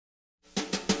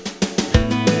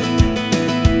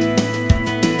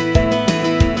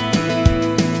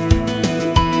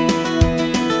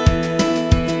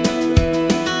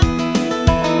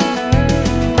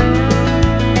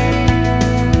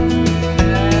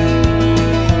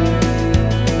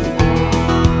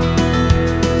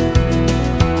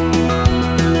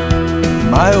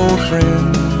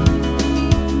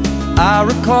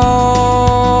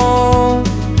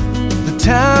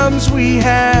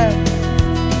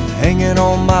hanging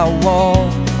on my wall,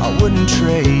 I wouldn't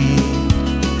trade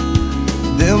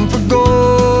them for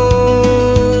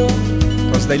gold.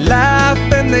 'Cause they laugh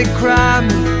and they cry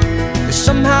me, they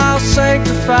somehow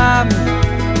sanctify me.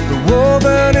 They're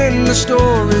woven in the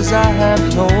stories I have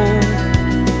told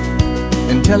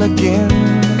and tell again.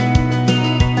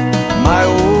 My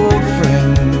old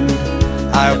friend,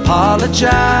 I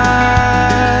apologize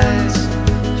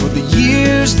for the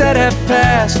years that have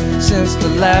passed since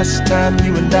the last time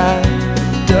you and I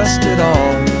dusted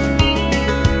off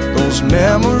those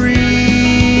memories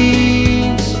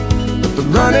of the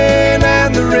running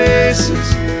and the races,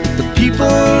 the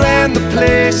people and the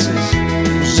places.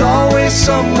 There's always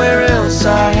somewhere else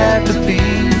I had to be,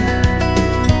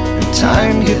 and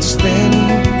time gets thin.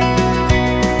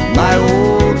 My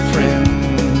old friend,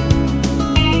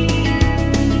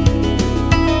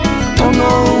 don't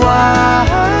know why,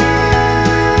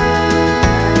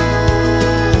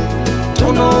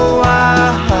 don't know why,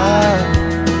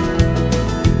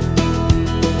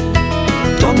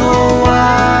 don't know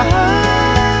why,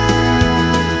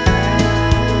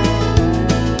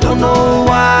 don't know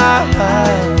why.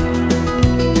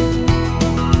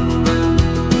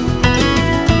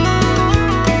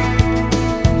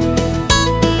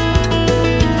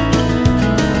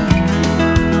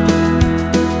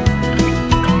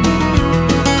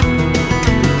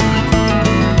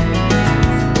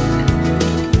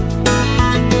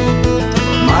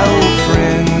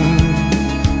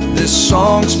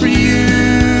 Songs for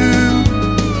you,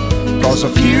 'cause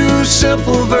a few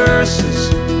simple verses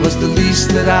was the least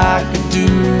that I could do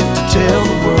to tell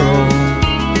the world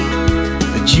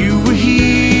that you were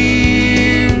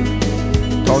here.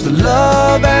 'Cause the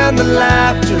love and the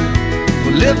laughter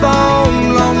will live on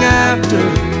long after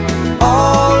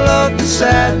all of the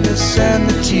sadness and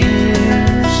the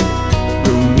tears.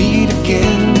 We'll meet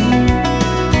again,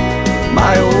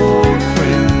 my old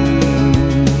friend.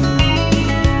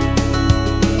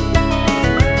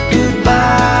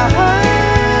 Goodbye,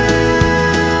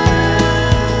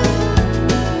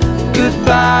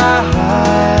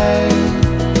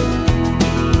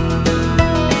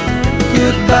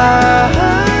 goodbye,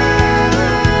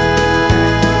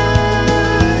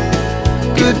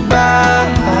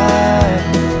 goodbye,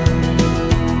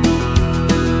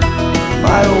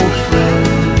 my old friend,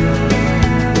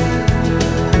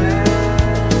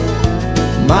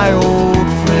 my old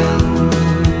friend.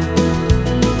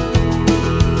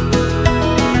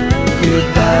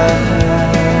 Goodbye.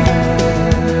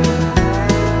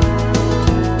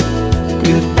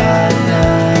 Goodbye now.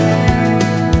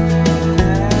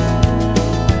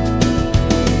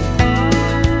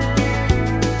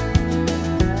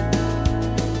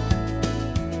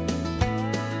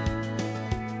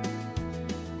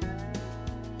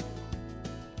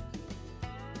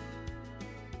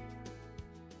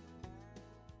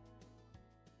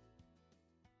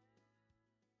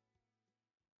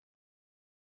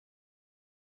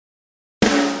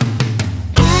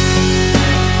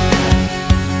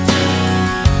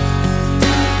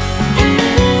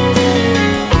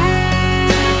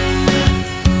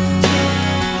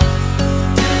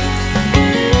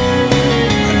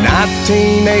 A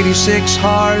 1986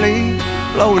 Harley,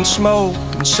 blowing smoke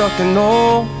and sucking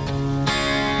oil.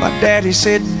 My daddy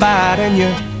said, "Bite and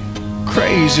you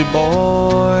crazy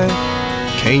boy,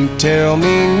 can't tell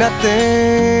me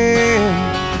nothing."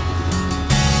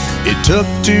 It took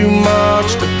too much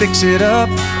to fix it up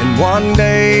and one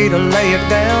day to lay it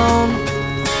down.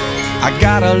 I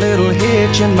got a little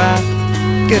hitch and might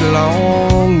get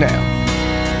along now.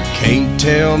 Can't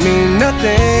tell me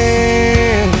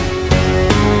nothing.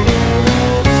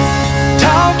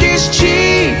 Talk is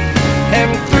cheap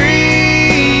and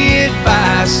free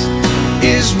advice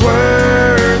is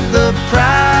worth the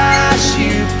price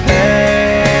you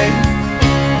pay.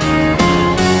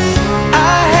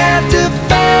 I had to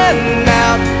find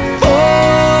out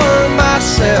for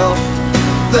myself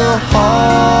the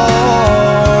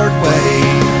hard way.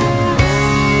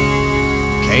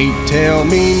 Can't tell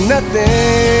me nothing.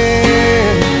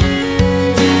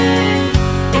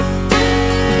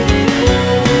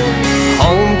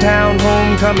 Hometown,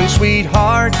 homecoming,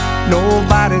 sweetheart,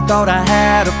 nobody thought I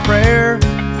had a prayer.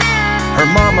 Her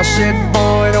mama said,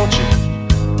 "Boy, don't you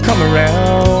come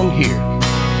around here."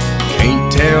 Can't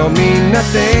tell me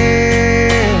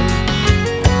nothing.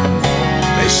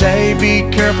 They say be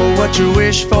careful what you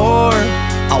wish for.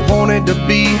 I wanted to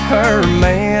be her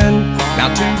man. Now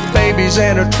 2 babies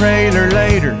and a trailer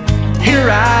later, here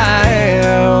I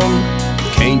am.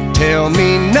 Can't tell me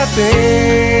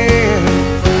nothing.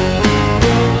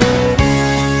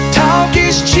 Talk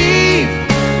is cheap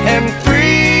and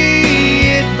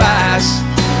free advice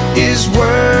is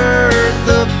worth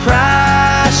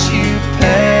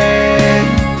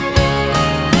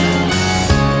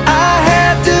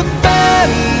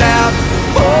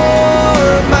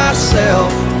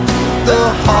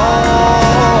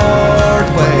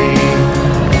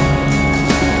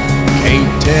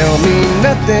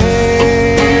nothing.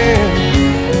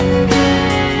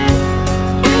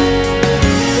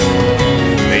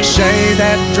 They say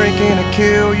that drinking will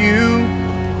kill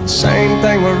you. Same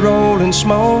thing with rolling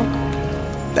smoke.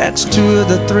 That's two of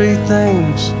the three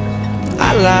things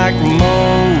I like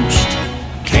most.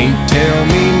 Can't tell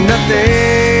me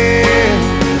nothing.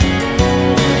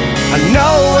 I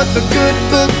know what the good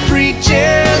book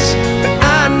preaches, but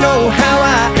I know how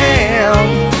I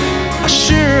am. I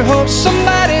sure hope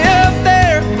somebody up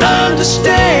there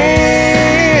understands.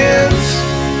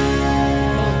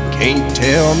 Can't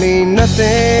tell me nothing.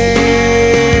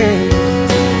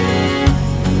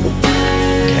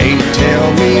 Can't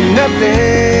tell me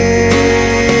nothing.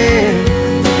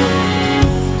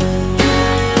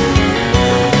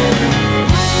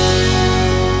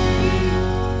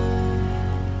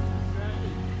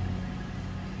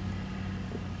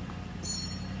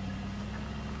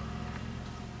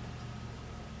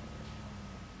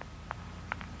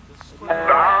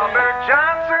 Father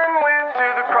Johnson went to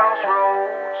the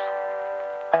crossroads.